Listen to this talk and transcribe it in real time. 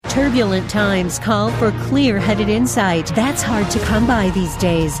Turbulent times call for clear-headed insight. That's hard to come by these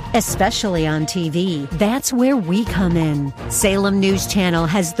days, especially on TV. That's where we come in. Salem News Channel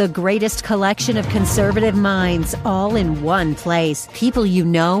has the greatest collection of conservative minds all in one place. People you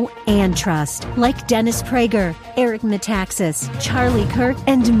know and trust, like Dennis Prager, Eric Metaxas, Charlie Kirk,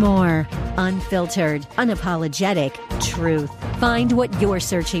 and more. Unfiltered, unapologetic truth. Find what you're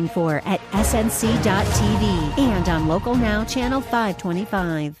searching for at snc.tv and on Local Now, Channel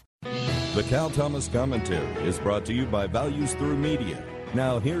 525. The Cal Thomas Commentary is brought to you by Values Through Media.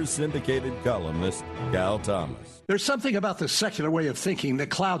 Now here's syndicated columnist Cal Thomas. There's something about the secular way of thinking that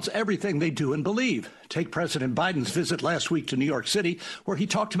clouds everything they do and believe. Take President Biden's visit last week to New York City, where he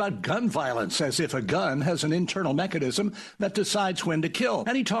talked about gun violence as if a gun has an internal mechanism that decides when to kill.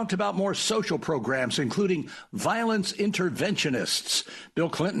 And he talked about more social programs, including violence interventionists. Bill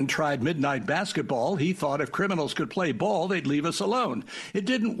Clinton tried midnight basketball. He thought if criminals could play ball, they'd leave us alone. It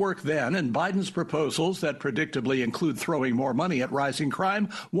didn't work then, and Biden's proposals that predictably include throwing more money at rising crime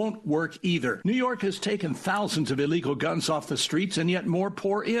won't work either. New York has taken thousands of illegal guns off the streets, and yet more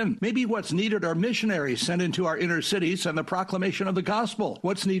pour in. Maybe what's needed are missionaries sent into our inner cities and the proclamation of the gospel.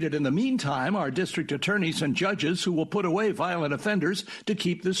 What's needed in the meantime are district attorneys and judges who will put away violent offenders to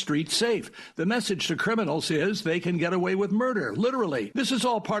keep the streets safe. The message to criminals is they can get away with murder, literally. This is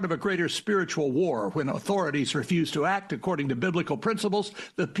all part of a greater spiritual war. When authorities refuse to act according to biblical principles,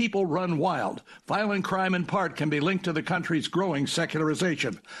 the people run wild. Violent crime in part can be linked to the country's growing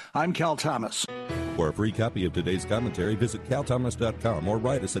secularization. I'm Cal Thomas. For a free copy of today's commentary, visit calthomas.com or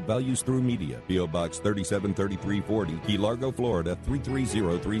write us at Values Through Media, P.O. Box 373340, Key Largo, Florida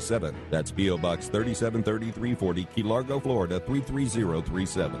 33037. That's P.O. Box 373340, Key Largo, Florida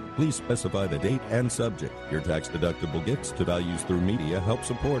 33037. Please specify the date and subject. Your tax-deductible gifts to Values Through Media help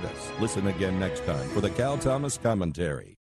support us. Listen again next time for the Cal Thomas Commentary.